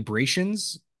send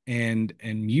vibrations and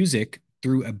music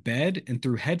through a bed and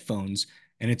through headphones,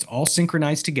 and it's all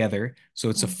synchronized together. So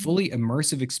it's a Mhm. fully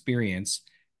immersive experience,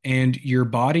 and your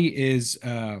body is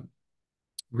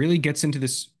really gets into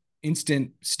this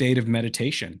instant state of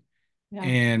meditation. Yeah.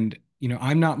 And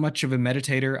I'm not much of a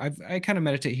meditator. I kind of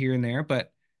meditate here and there,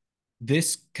 but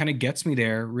this kind of gets me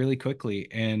there really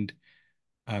quickly. And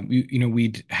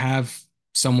we'd have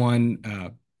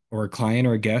someone or a client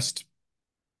or a guest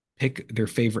pick their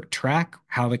favorite track,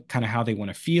 how they want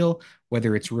to feel,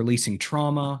 whether it's releasing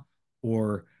trauma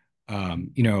or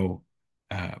um, you know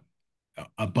uh,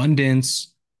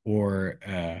 abundance or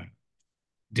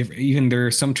different. Even there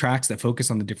are some tracks that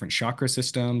focus on the different chakra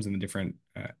systems and the different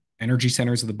energy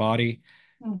centers of the body.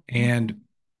 And Mhm.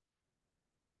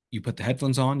 you put the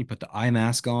headphones on, you put the eye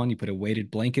mask on, you put a weighted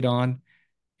blanket on,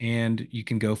 and you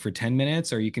can go for 10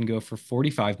 minutes or you can go for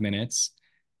 45 minutes.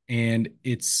 And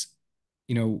it's,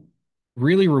 you know,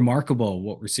 really remarkable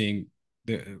what we're seeing,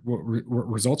 what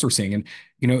results we're seeing. And,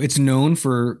 it's known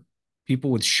for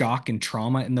people with shock and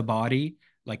trauma in the body,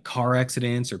 like car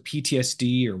accidents or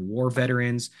PTSD or war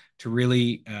veterans, to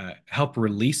really help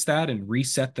release that and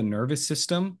reset the nervous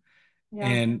system Yeah.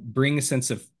 and bring a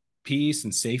sense of peace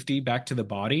and safety back to the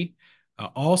body,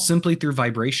 all simply through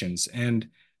vibrations. And,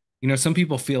 some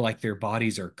people feel like their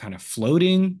bodies are kind of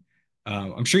floating.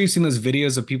 I'm sure you've seen those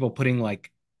videos of people putting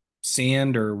like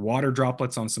sand or water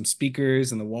droplets on some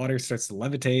speakers and the water starts to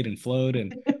levitate and float.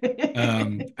 And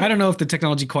I don't know if the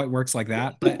technology quite works like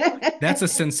that, but that's a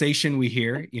sensation we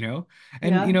hear, And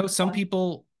Yeah. some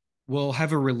people will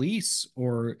have a release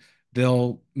or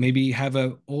they'll maybe have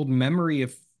an old memory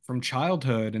of from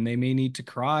childhood and they may need to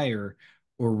cry or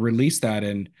release that,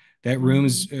 and that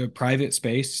room's Mhm. a private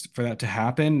space for that to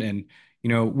happen. And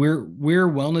we're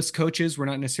wellness coaches. We're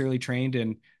not necessarily trained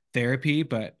in therapy,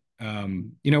 but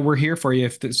we're here for you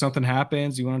if something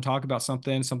happens, you want to talk about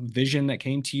something, some vision that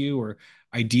came to you or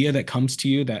idea that comes to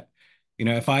you that,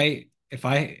 if I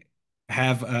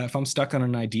have if I'm stuck on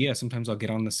an idea, sometimes I'll get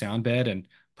on the sound bed and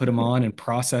put them on and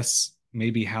process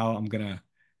maybe how I'm gonna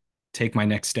take my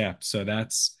next step. So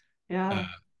that's uh, Yeah.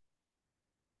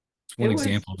 one It was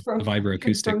example of the for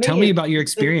vibroacoustic. Tell me, me about your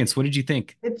experience. What did you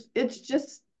think? it's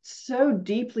just so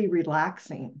deeply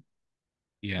relaxing.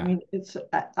 I Yeah. mean,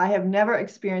 I have never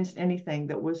experienced anything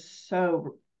that was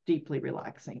so deeply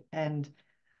relaxing. And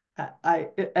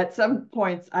at some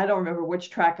points, I don't remember which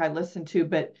track I listened to,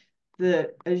 but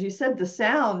as you said, the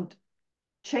sound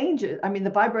changes. I mean, the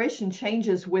vibration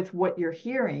changes with what you're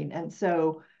hearing. And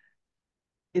so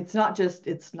it's not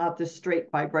this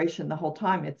straight vibration the whole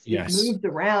time. It Yes. moves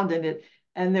around,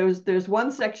 and there's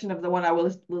one section of the one I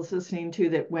was listening to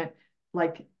that went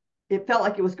like, it felt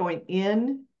like it was going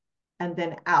in and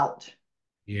then out,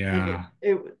 and Yeah.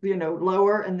 it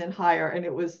lower and then higher, and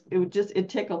it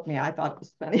tickled me. I thought it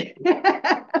was funny.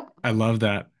 I love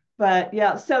that. But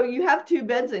yeah, so you have two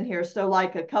beds in here, so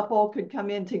like a couple could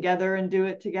come in together and do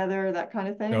it together, that kind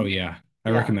of Oh thing. yeah. I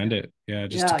Yeah, recommend it. Yeah,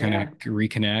 just to yeah, kind of yeah,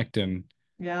 reconnect and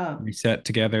yeah, reset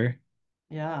together.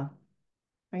 yeah.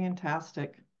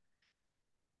 Fantastic.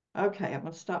 Okay, I'm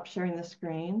gonna stop sharing the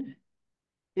screen.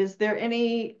 Is there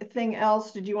anything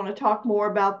else? Did you want to talk more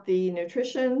about the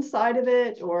nutrition side of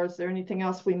it, or is there anything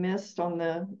else we missed on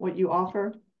the what you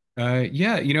offer?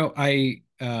 Yeah, I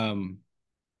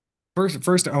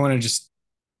first I want to just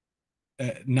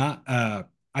not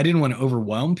I didn't want to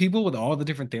overwhelm people with all the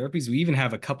different therapies. We even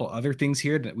have a couple other things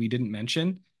here that we didn't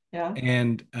mention. Yeah.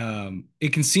 And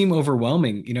it can seem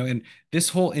overwhelming, and this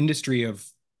whole industry of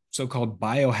so-called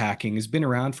biohacking has been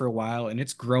around for a while and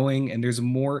it's growing, and there's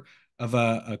more of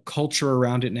a culture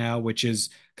around it now, which is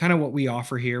kind of what we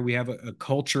offer here. We have a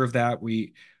culture of that.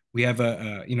 We have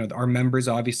our members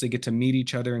obviously get to meet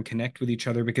each other and connect with each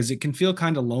other, because it can feel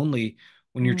kind of lonely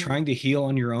when you're Mm, trying to heal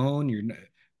on your own.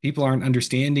 People aren't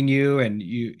understanding you, and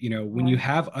when you right.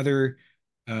 have other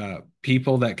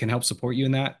people that can help support you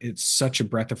in that, it's such a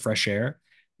breath of fresh air.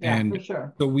 Yeah, for And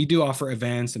sure. so we do offer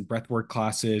events and breathwork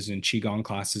classes and qigong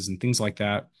classes and things like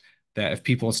that. That if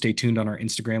people stay tuned on our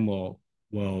Instagram,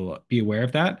 will be aware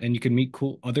of that, and you can meet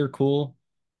cool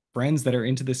friends that are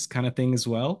into this kind of thing as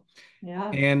well. Yeah.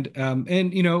 And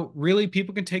really,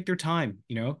 people can take their time.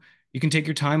 You can take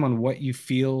your time on what you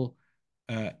feel.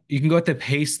 You can go at the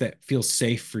pace that feels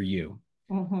safe for you.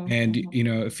 Mm-hmm, And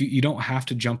mm-hmm. if you don't have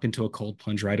to jump into a cold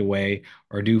plunge right away,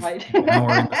 or do Right. an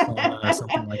hour in the sauna,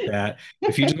 something like that.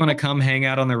 If you just want to come hang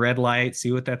out on the red light,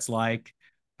 see what that's like,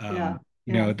 Yeah.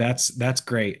 Yeah. that's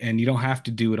great. And you don't have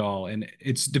to do it all. And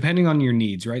it's depending on your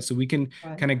needs, right? So we can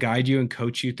Right. kind of guide you and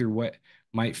coach you through what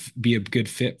might be a good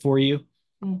fit for you.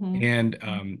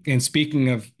 Mm-hmm. And speaking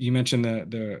of, you mentioned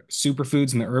the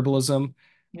superfoods and the herbalism.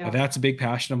 Yeah. That's a big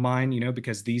passion of mine,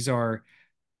 because these are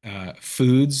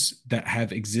foods that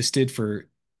have existed for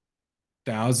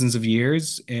thousands of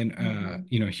years in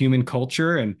Mm-hmm. human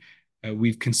culture, and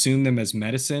we've consumed them as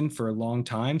medicine for a long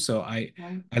time. So Right.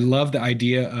 I love the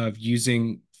idea of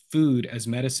using food as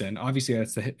medicine. Obviously,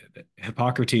 that's the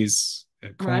Hippocrates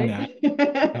coined Right.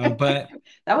 that, but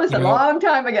That was you a know, long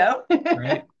time ago.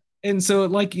 right? And so,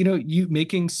 like, you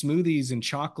making smoothies and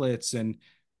chocolates and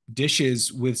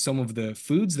dishes with some of the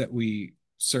foods that we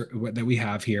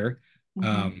have here. Mm-hmm.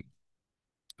 Um,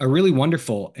 are really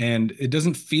wonderful, and it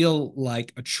doesn't feel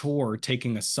like a chore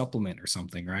taking a supplement or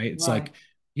something, right? It's Right. like,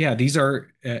 yeah, these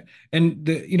are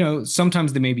and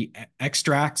sometimes there may be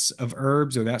extracts of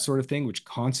herbs or that sort of thing which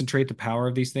concentrate the power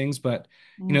of these things, but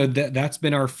Mm. that's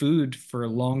been our food for a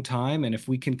long time, and if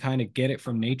we can kind of get it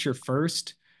from nature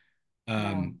first,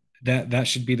 Yeah. that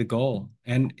should be the goal.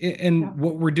 And Yeah.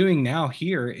 what we're doing now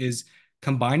here is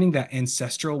combining that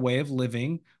ancestral way of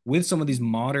living with some of these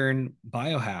modern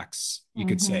biohacks, you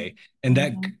could Mm-hmm. say, and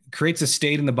that Mm-hmm. creates a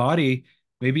state in the body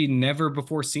maybe never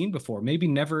before seen before. Maybe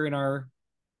never in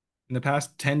the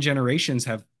past 10 generations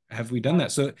have we done Right.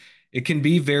 that. So it can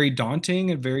be very daunting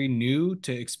and very new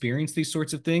to experience these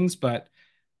sorts of things, but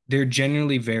they're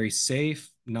generally very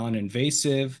safe,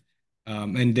 non-invasive,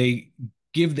 and they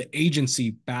give the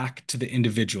agency back to the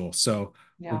individual. So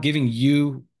we're Yeah. giving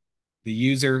you, the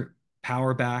user,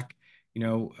 power back.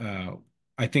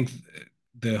 I think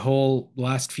the whole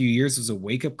last few years was a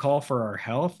wake-up call for our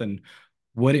health and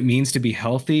what it means to be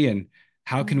healthy, and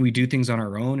how can Mm. we do things on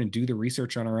our own and do the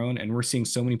research on our own. And we're seeing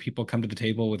so many people come to the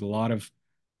table with a lot of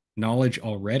knowledge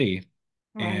already.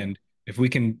 Right. And if we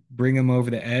can bring them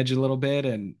over the edge a little bit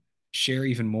and share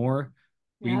even more,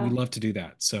 we Yeah. love to do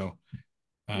that. So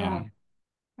Yeah. um,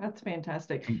 That's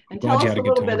fantastic. I'm And tell glad you us had a a good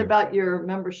little time bit here. about your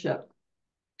membership.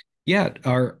 Yeah,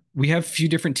 we have a few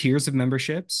different tiers of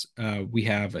memberships. We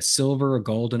have a silver, a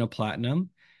gold, and a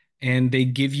platinum, and they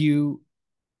give you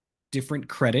different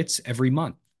credits every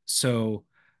month. So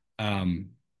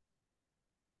um,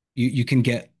 you can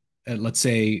get, let's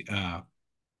say, uh,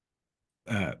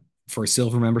 for a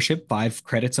silver membership, 5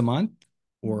 credits a month,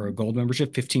 or a Mhm. gold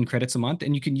membership, 15 credits a month.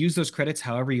 And you can use those credits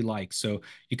however you like. So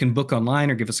you can book online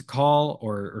or give us a call,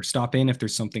 or stop in if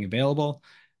there's something available,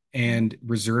 Right. and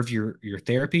reserve your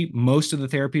therapy. Most of the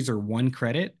therapies are 1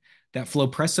 credit. That flow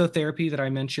presso therapy that I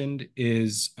mentioned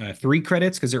is 3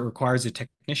 credits, because it requires a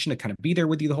technician to kind of be there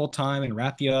with you the whole time and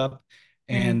wrap you up.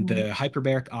 And Mm-hmm. the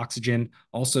hyperbaric oxygen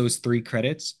also is 3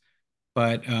 credits.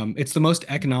 But it's the most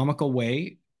economical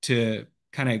way to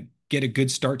kind of get a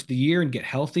good start to the year and get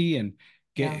healthy and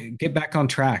Yeah. get back on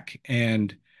track.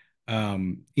 And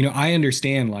I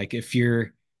understand, like, if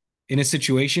you're in a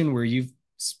situation where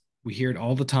we hear it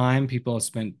all the time, people have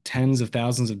spent tens of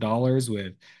thousands of dollars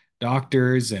with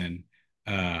doctors and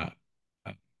uh,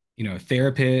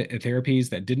 therapies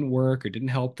that didn't work or didn't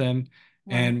help them.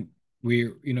 Right. And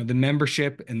the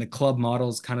membership and the club model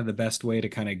is kind of the best way to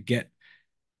kind of get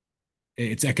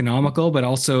it's economical, but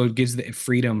also gives the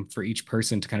freedom for each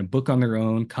person to kind of book on their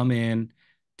own, come in,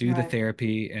 do the Right.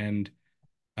 therapy. And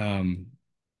um,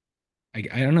 I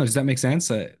don't know, does that make sense?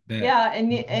 That Yeah, and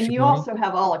membership you model? also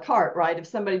have a la carte, right? If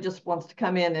somebody just wants to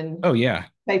come in and Oh yeah.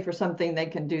 pay for something, they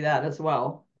can do that as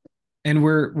well. And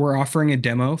we're offering a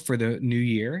demo for the new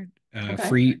year. Okay.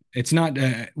 Free. It's not.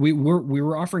 We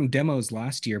were offering demos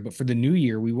last year, but for the new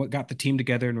year, we got the team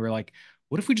together and we're like,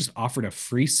 what if we just offered a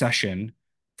free session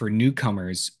for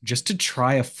newcomers just to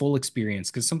try a full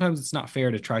experience? Because sometimes it's not fair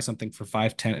to try something for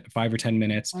 5 or 10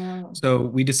 minutes. Oh, So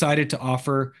we decided to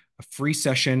offer a free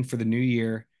session for the new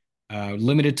year,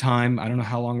 limited time. I don't know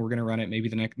how long we're going to run it.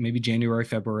 Maybe January,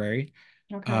 February.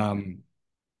 okay. Um,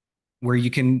 where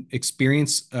you can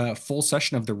experience a full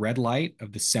session of the red light,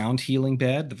 of the sound healing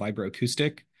bed, the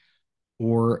vibroacoustic,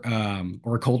 or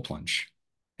a cold plunge.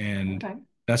 And Okay.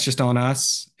 that's just on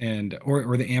us, and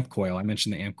or the amp coil. I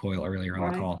mentioned the amp coil earlier on the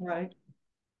Right. call. Right.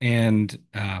 And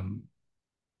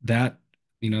that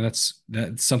that's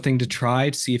something to try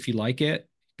to see if you like it.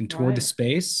 You can tour the Right.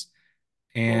 space,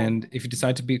 Cool. and if you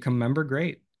decide to become a member,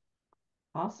 great.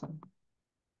 Awesome.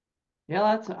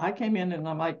 Yeah, I came in and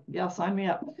I'm like, yeah, sign me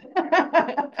up.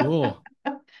 Cool.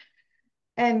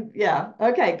 And yeah,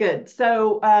 okay, good.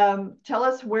 So tell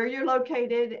us where you're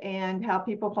located and how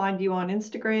people find you on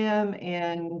Instagram,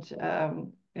 and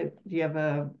do you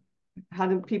have how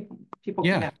do people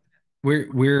Yeah. connect?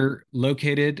 We're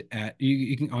located at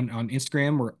you can on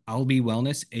Instagram, we're Albi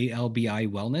Wellness, ALBI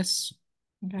Wellness,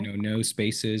 Okay. no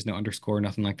spaces, no underscore,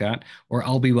 nothing like that, or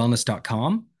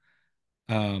albywellness.com.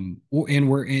 And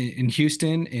we're in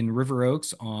Houston, in River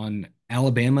Oaks, on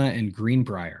Alabama and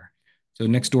Greenbrier. So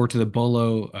next door to the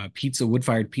Bolo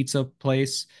wood-fired pizza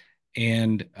place.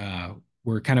 And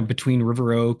we're kind of between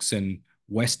River Oaks and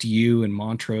West U and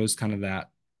Montrose, kind of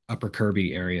that upper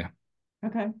Kirby area.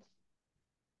 Okay.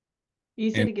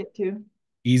 Easy And to get to.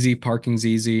 easy, parking's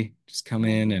easy. Just come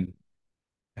Yeah. in and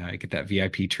get that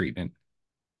VIP treatment.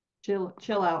 Chill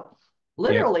out. Yep.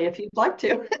 Literally, if you'd like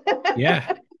to.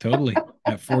 Yeah, totally.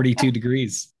 At 42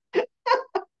 degrees. I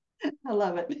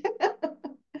love it.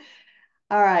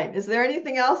 All right. Is there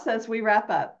anything else as we wrap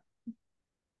up?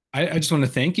 I just want to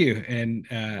thank you. And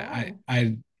Yeah.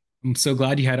 I'm so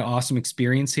glad you had an awesome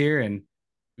experience here and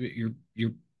you're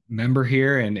member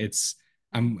here. And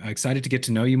I'm excited to get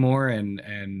to know you more and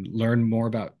learn more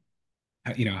about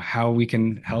how we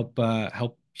can help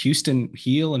Houston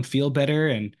heal and feel better.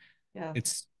 And Yeah.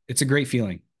 it's a great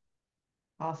feeling.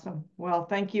 Awesome. Well,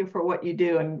 thank you for what you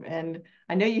do. And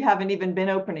I know you haven't even been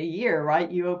open a year, right?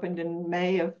 You opened in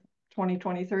May of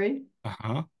 2023.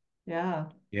 Uh-huh. Yeah.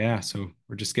 Yeah, so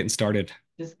we're just getting started.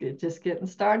 Just getting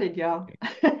started, y'all.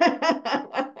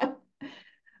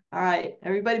 All right.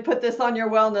 Everybody put this on your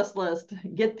wellness list.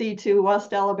 Get thee to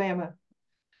West Alabama.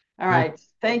 All Cool. right.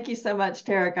 Thank you so much,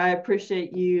 Tarek. I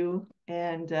appreciate you.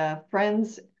 And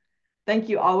friends, thank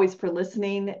you always for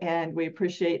listening. And we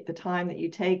appreciate the time that you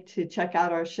take to check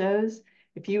out our shows.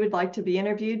 If you would like to be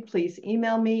interviewed, please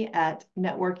email me at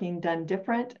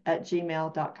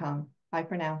networkingdonedifferent@gmail.com. Bye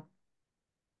for now.